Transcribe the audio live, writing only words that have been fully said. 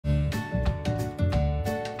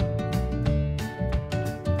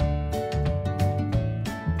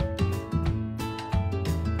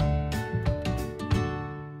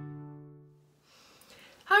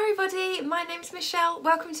Hi everybody, my name's Michelle.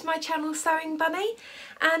 Welcome to my channel Sewing Bunny.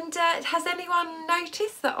 And has anyone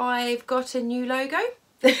noticed that I've got a new logo?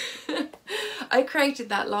 I created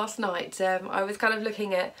that last night. I was kind of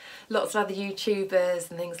looking at lots of other YouTubers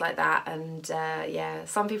and things like that, and yeah,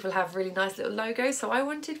 some people have really nice little logos, so I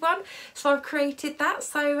wanted one, so I've created that.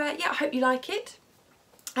 So yeah, I hope you like it.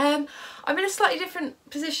 I'm in a slightly different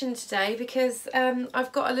position today because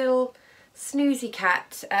I've got a little snoozy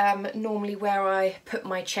cat normally where I put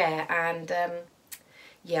my chair, and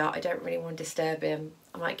yeah, I don't really want to disturb him.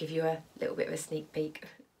 I might give you a little bit of a sneak peek.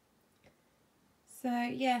 So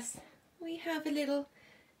yes, we have a little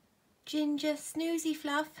ginger snoozy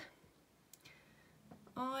fluff.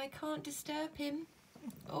 I can't disturb him.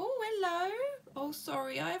 Oh, hello. Oh,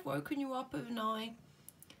 sorry, I've woken you up, haven't I?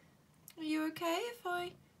 Are you okay if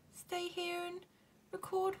I stay here and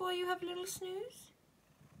record while you have a little snooze?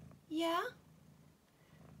 Yeah?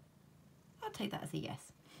 I'll take that as a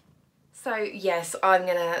yes. So yes, I'm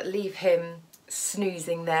gonna leave him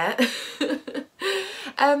snoozing there.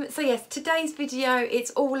 So yes, today's video,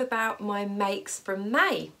 it's all about my makes from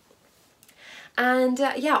May. And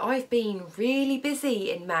yeah, I've been really busy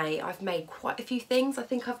in May. I've made quite a few things. I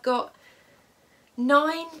think I've got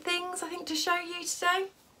 9 things to show you today.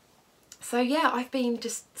 So yeah, I've been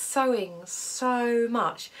just sewing so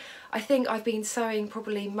much. I think I've been sewing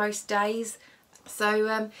probably most days.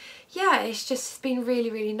 So yeah, it's just been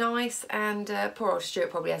really nice, and poor old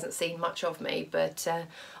Stuart probably hasn't seen much of me, but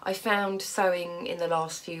I found sewing in the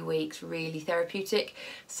last few weeks really therapeutic.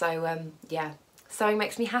 So yeah, sewing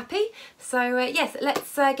makes me happy. So yes,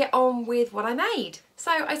 let's get on with what I made.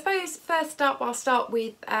 So I suppose first up I'll start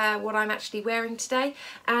with what I'm actually wearing today,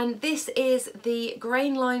 and this is the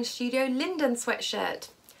Grainline Studio Linden sweatshirt.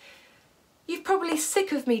 You're probably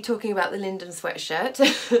sick of me talking about the Linden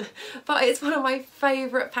sweatshirt, but it's one of my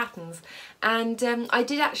favourite patterns, and I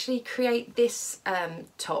did actually create this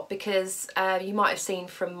top because you might have seen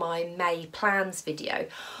from my May plans video,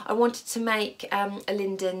 I wanted to make a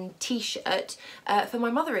Linden t-shirt for my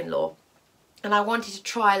mother-in-law. And I wanted to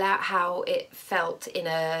trial out how it felt in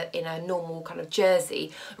a normal kind of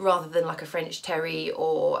jersey rather than like a French terry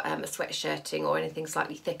or a sweatshirting or anything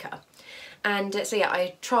slightly thicker. And so yeah,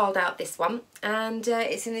 I trialled out this one, and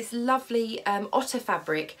it's in this lovely otter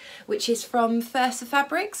fabric, which is from Fursa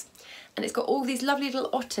Fabrics, and it's got all these lovely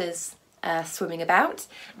little otters swimming about,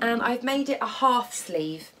 and I've made it a half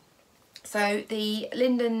sleeve. So the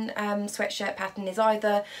Linden sweatshirt pattern is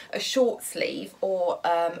either a short sleeve or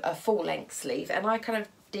a full length sleeve, and I kind of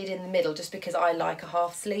did in the middle just because I like a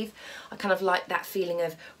half sleeve. I kind of like that feeling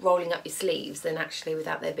of rolling up your sleeves and actually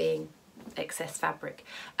without there being excess fabric.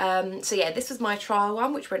 So yeah, this was my trial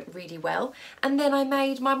one, which went really well, and then I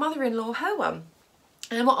made my mother-in-law her one.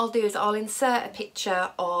 And what I'll do is I'll insert a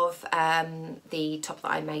picture of the top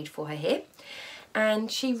that I made for her here.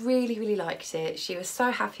 And she really liked it. She was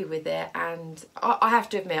so happy with it, and I have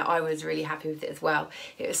to admit I was really happy with it as well.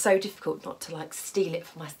 It was so difficult not to like steal it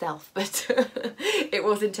for myself, but it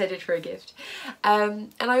was intended for a gift.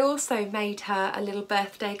 And I also made her a little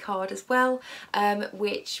birthday card as well,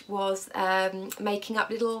 which was making up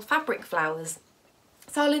little fabric flowers.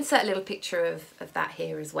 So I'll insert a little picture of that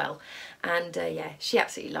here as well. And yeah, she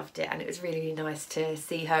absolutely loved it, and it was really nice to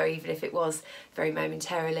see her, even if it was very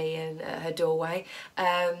momentarily in her doorway.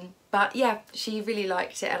 But yeah, she really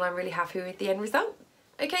liked it, and I'm really happy with the end result.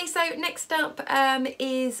 Okay, so next up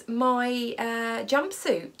is my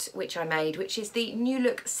jumpsuit, which I made, which is the New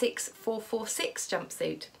Look 6446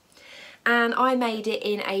 jumpsuit. And I made it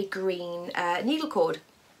in a green needle cord.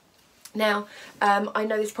 Now, I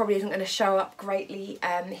know this probably isn't going to show up greatly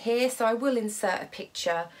here, so I will insert a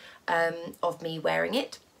picture of me wearing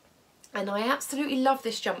it. And I absolutely love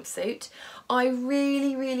this jumpsuit. I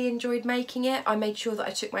really enjoyed making it. I made sure that I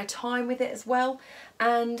took my time with it as well,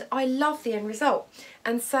 and I love the end result.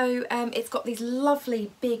 And so it's got these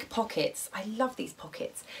lovely big pockets. I love these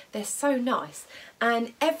pockets. They're so nice,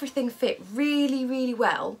 and everything fit really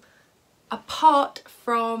well, apart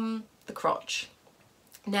from the crotch.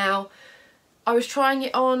 Now, I was trying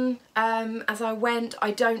it on as I went.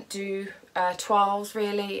 I don't do toiles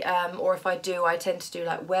really, or if I do, I tend to do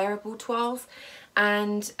like wearable toiles.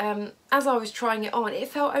 And as I was trying it on, it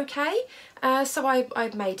felt okay, so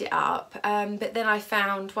I made it up. But then I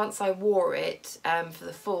found once I wore it for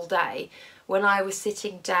the full day, when I was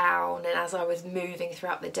sitting down and as I was moving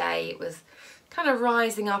throughout the day, it was kind of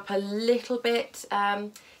rising up a little bit,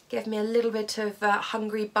 gave me a little bit of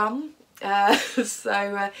hungry bum.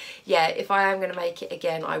 So yeah, if I am going to make it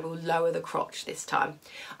again, I will lower the crotch this time.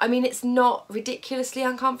 I mean, it's not ridiculously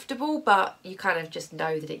uncomfortable, but you kind of just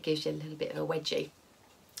know that it gives you a little bit of a wedgie.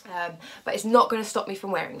 But it's not going to stop me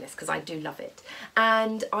from wearing this because I do love it.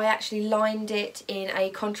 And I actually lined it in a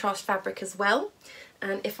contrast fabric as well.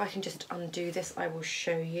 And if I can just undo this, I will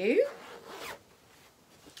show you.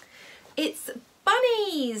 It's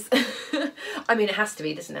bunnies! I mean, it has to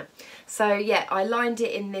be, doesn't it? So yeah, I lined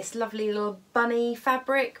it in this lovely little bunny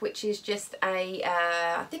fabric, which is just a,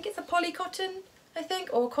 I think it's a poly cotton,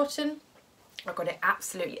 or cotton. I got it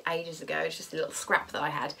absolutely ages ago. It's just a little scrap that I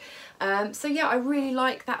had. So yeah, I really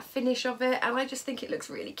like that finish of it, and I just think it looks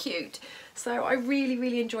really cute. So I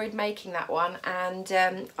really enjoyed making that one, and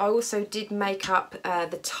I also did make up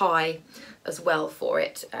the tie as well for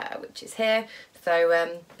it, which is here.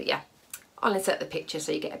 So, but yeah, I'll insert the picture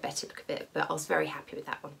so you get a better look of it, but I was very happy with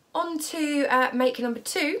that one. On to make number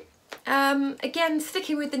 2. Again,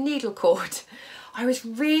 sticking with the needle cord. I was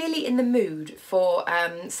really in the mood for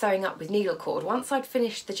sewing up with needle cord. Once I'd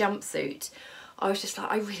finished the jumpsuit, I was just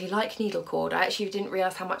like, I really like needle cord. I actually didn't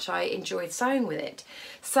realise how much I enjoyed sewing with it.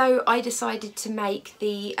 So I decided to make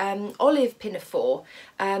the olive pinafore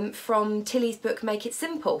from Tilly's book, Make It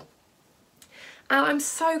Simple. And I'm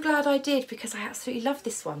so glad I did, because I absolutely love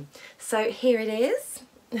this one. So here it is.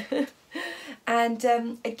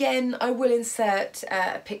 And again, I will insert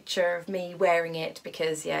a picture of me wearing it,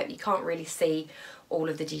 because yeah, you can't really see all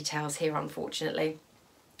of the details here, unfortunately.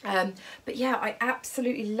 But yeah, I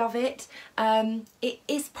absolutely love it. It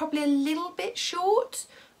is probably a little bit short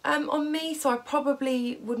on me, so I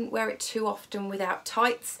probably wouldn't wear it too often without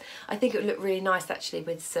tights. I think it would look really nice actually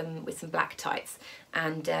with some black tights,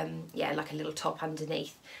 and yeah, like a little top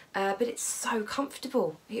underneath. But it's so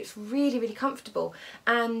comfortable. It's really comfortable.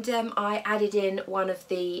 And I added in one of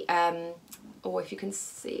the or if you can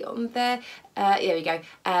see on there, there we go,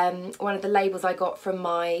 one of the labels I got from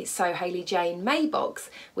my So Hayley Jane May box,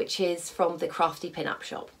 which is from the Crafty Pin-Up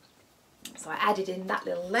Shop. So I added in that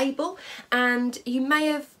little label, and you may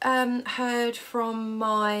have heard from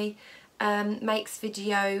my makes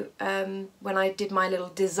video when I did my little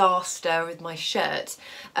disaster with my shirt.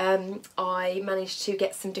 I managed to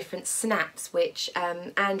get some different snaps, which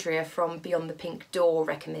Andrea from Beyond the Pink Door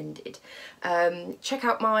recommended. Check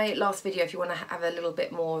out my last video if you want to have a little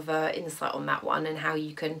bit more of an insight on that one and how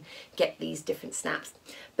you can get these different snaps.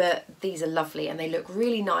 But these are lovely, and they look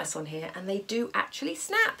really nice on here, and they do actually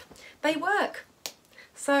snap. They work.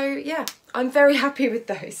 So yeah, I'm very happy with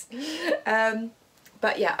those.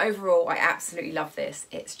 But yeah, overall, I absolutely love this.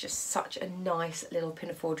 It's just such a nice little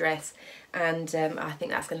pinafore dress, and I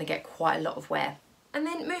think that's going to get quite a lot of wear. And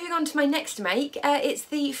then moving on to my next make, it's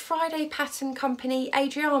the Friday Pattern Company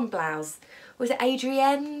Adrienne blouse. Was it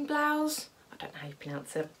Adrienne blouse? I don't know how you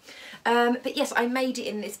pronounce it. But yes, I made it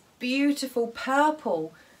in this beautiful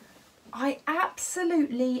purple. I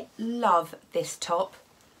absolutely love this top.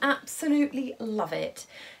 Absolutely love it.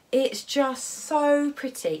 It's just so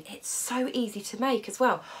pretty. It's so easy to make as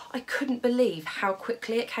well. I couldn't believe how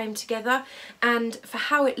quickly it came together, and for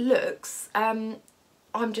how it looks, I'm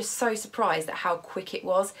just so surprised at how quick it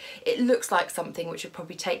was. It looks like something which would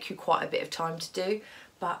probably take you quite a bit of time to do,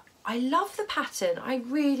 but I love the pattern, I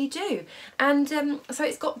really do. And so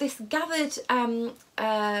it's got this gathered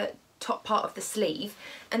top part of the sleeve,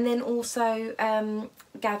 and then also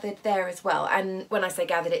gathered there as well. And when I say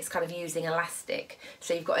gathered, it's kind of using elastic.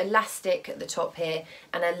 So you've got elastic at the top here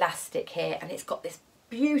and elastic here, and it's got this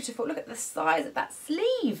beautiful, look at the size of that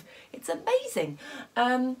sleeve. It's amazing.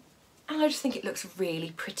 And I just think it looks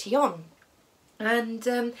really pretty on.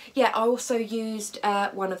 And yeah, I also used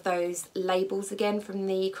one of those labels again from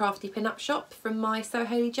the Crafty Pin-Up Shop from my So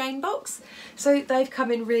Hayley Jane box. So they've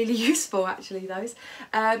come in really useful actually, those,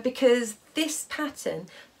 because this pattern,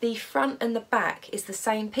 the front and the back is the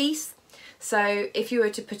same piece. So if you were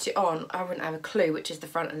to put it on, I wouldn't have a clue which is the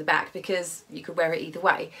front and the back, because you could wear it either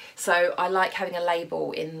way. So I like having a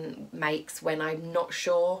label in makes when I'm not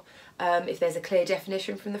sure if there's a clear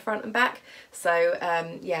definition from the front and back. So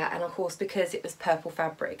yeah, and of course, because it was purple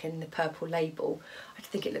fabric and the purple label, I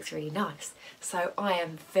think it looks really nice. So I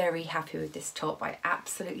am very happy with this top. I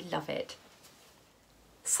absolutely love it.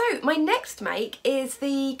 So my next make is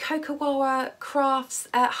the Kokawawa Crafts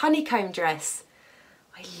honeycomb dress.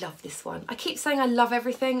 I love this one. I keep saying I love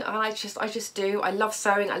everything, and I just do. I love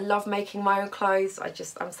sewing, I love making my own clothes.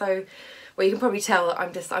 I'm so, well, you can probably tell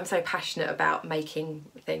that I'm so passionate about making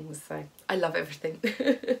things, so I love everything.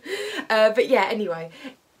 But yeah, anyway,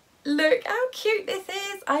 look how cute this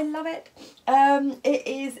is. I love it. It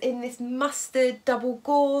is in this mustard double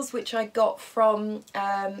gauze, which I got from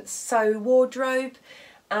Sew Wardrobe,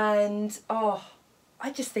 and oh, I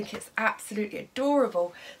just think it's absolutely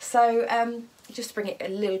adorable. So just bring it a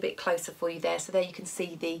little bit closer for you there. So there you can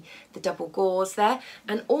see the double gauze there.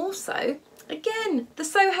 And also, again, the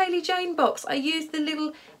So Hayley Jane box. I used the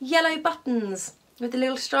little yellow buttons with the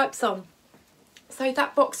little stripes on. So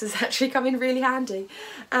that box has actually come in really handy.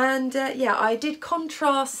 And yeah, I did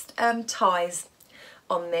contrast ties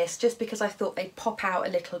on this just because I thought they'd pop out a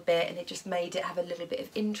little bit, and it just made it have a little bit of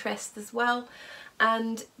interest as well.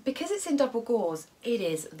 And because it's in double gauze, it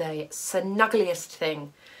is the snuggliest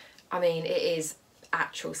thing. I mean, it is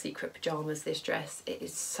actual secret pyjamas, this dress. It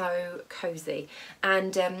is so cosy.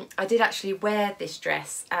 And I did actually wear this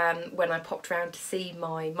dress when I popped round to see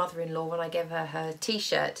my mother-in-law when I gave her her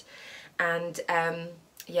t-shirt. And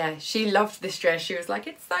yeah, she loved this dress. She was like,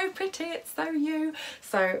 it's so pretty, it's so you.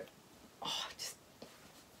 So, oh,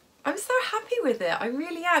 I'm so happy with it. I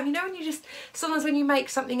really am. You know, when you just, sometimes when you make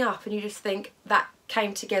something up and you just think that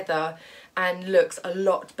came together and looks a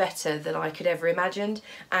lot better than I could ever imagined.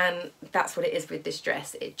 And that's what it is with this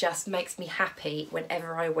dress. It just makes me happy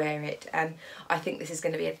whenever I wear it. And I think this is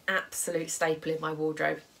going to be an absolute staple in my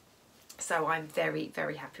wardrobe. So I'm very,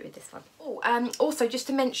 very happy with this one. Oh, also just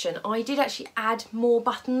to mention, I did actually add more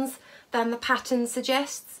buttons than the pattern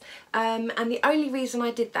suggests. And the only reason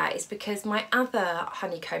I did that is because my other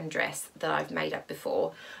honeycomb dress that I've made up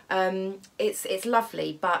before, it's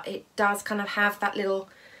lovely, but it does kind of have that little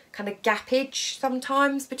kind of gappage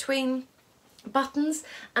sometimes between buttons.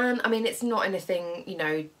 And I mean, it's not anything, you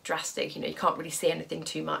know, drastic, you know, you can't really see anything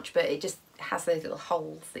too much, but it just has those little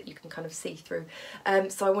holes that you can kind of see through.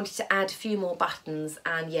 So I wanted to add a few more buttons,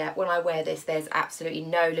 and yeah, when I wear this, there's absolutely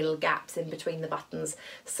no little gaps in between the buttons.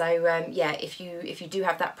 So yeah, if you do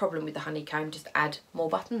have that problem with the honeycomb, just add more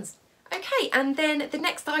buttons. Okay, and then the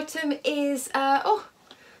next item is oh,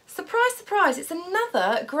 surprise, surprise, it's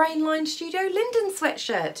another Grainline Studio Linden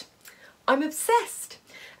sweatshirt. I'm obsessed.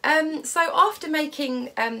 So after making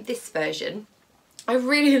this version, I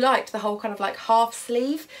really liked the whole kind of like half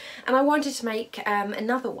sleeve, and I wanted to make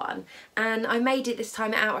another one, and I made it this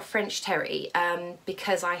time out of French terry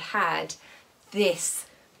because I had this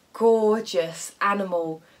gorgeous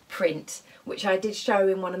animal print which I did show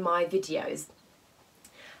in one of my videos.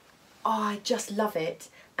 Oh, I just love it.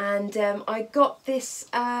 And I got this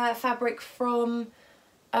fabric from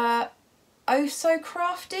Oh So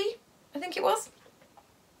Crafty, I think it was.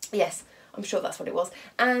 Yes, I'm sure that's what it was.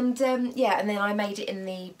 And yeah, and then I made it in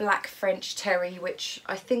the black French terry, which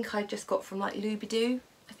I think I just got from like Loubidou,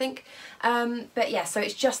 I think. But yeah, so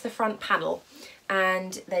it's just the front panel.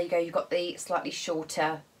 And there you go, you've got the slightly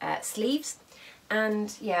shorter sleeves.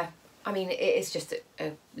 And yeah, I mean, it is just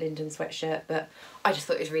a Linden sweatshirt, but I just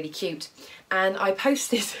thought it was really cute. And I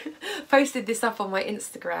posted this up on my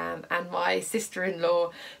Instagram, and my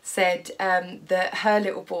sister-in-law said that her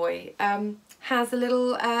little boy has a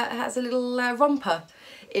little romper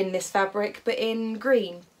in this fabric, but in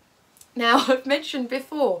green. Now, I've mentioned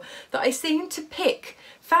before that I seem to pick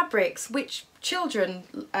fabrics which children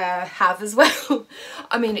have as well.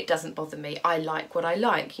 I mean, it doesn't bother me. I like what I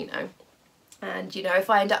like, you know. And, you know, if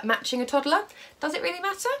I end up matching a toddler, does it really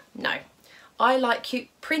matter? No. I like cute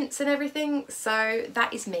prints and everything, so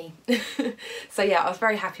that is me. So yeah, I was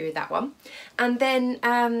very happy with that one. And then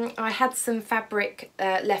I had some fabric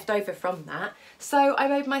left over from that, so I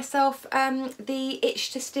made myself the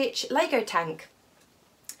Itch to Stitch Lego tank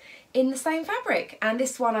in the same fabric. And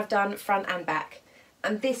this one I've done front and back.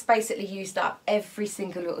 And this basically used up every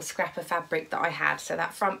single little scrap of fabric that I had, so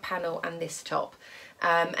that front panel and this top.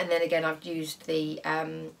 And then again, I've used the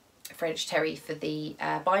French terry for the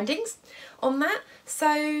bindings on that.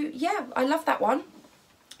 So yeah, I love that one.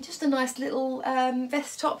 Just a nice little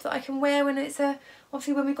vest top that I can wear when it's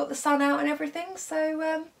obviously when we've got the sun out and everything.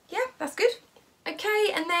 So yeah, that's good. Okay,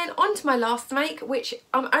 and then on to my last make, which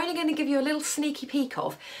I'm only going to give you a little sneaky peek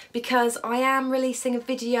of because I am releasing a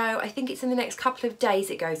video, I think it's in the next couple of days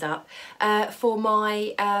it goes up, for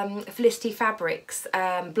my Felicity Fabrics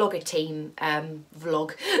blogger team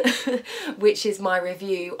vlog, which is my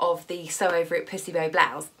review of the Sew Over It Pussy Bow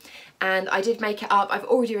blouse. And I did make it up. I've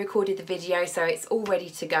already recorded the video, so it's all ready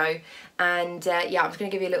to go. And yeah, I'm just going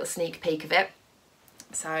to give you a little sneak peek of it.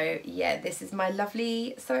 So yeah, this is my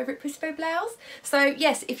lovely Sew Over It Pussy Bow blouse. So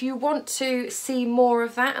yes, if you want to see more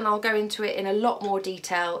of that, and I'll go into it in a lot more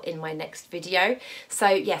detail in my next video. So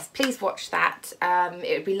yes, please watch that.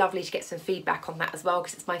 It would be lovely to get some feedback on that as well,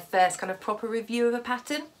 because it's my first kind of proper review of a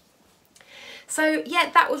pattern. So yeah,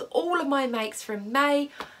 that was all of my makes from May.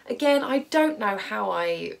 Again, I don't know how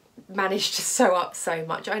I managed to sew up so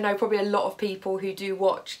much. I know probably a lot of people who do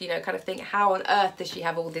watch, you know, kind of think, how on earth does she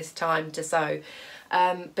have all this time to sew?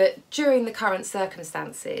 But during the current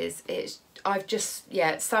circumstances, just,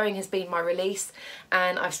 yeah, sewing has been my release,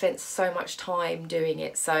 and I've spent so much time doing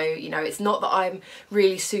it. So, you know, it's not that I'm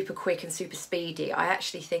really super quick and super speedy. I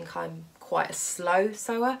actually think I'm quite a slow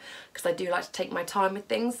sewer, because I do like to take my time with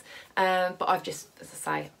things. But I've just, as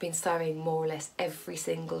I say, been sewing more or less every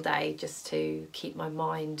single day just to keep my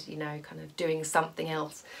mind, you know, kind of doing something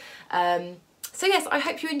else. So yes, I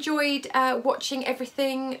hope you enjoyed watching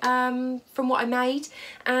everything from what I made.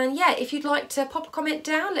 And yeah, if you'd like to pop a comment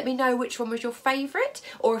down, let me know which one was your favourite,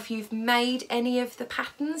 or if you've made any of the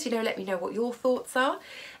patterns, you know, let me know what your thoughts are.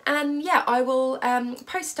 And yeah, I will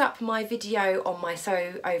post up my video on my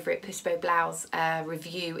Sew Over It Push Bow Blouse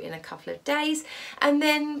review in a couple of days. And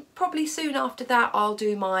then probably soon after that, I'll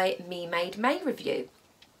do my Me Made May review.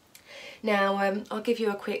 Now, I'll give you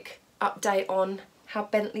a quick update on how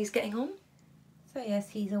Bentley's getting on. So yes,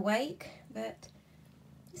 he's awake, but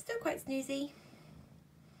he's still quite snoozy.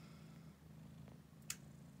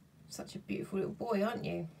 Such a beautiful little boy, aren't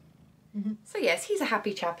you? So yes, he's a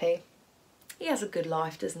happy chappy. He has a good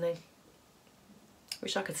life, doesn't he?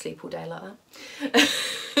 Wish I could sleep all day like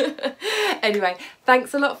that. Anyway,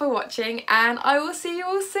 thanks a lot for watching, and I will see you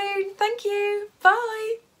all soon. Thank you.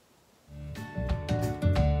 Bye.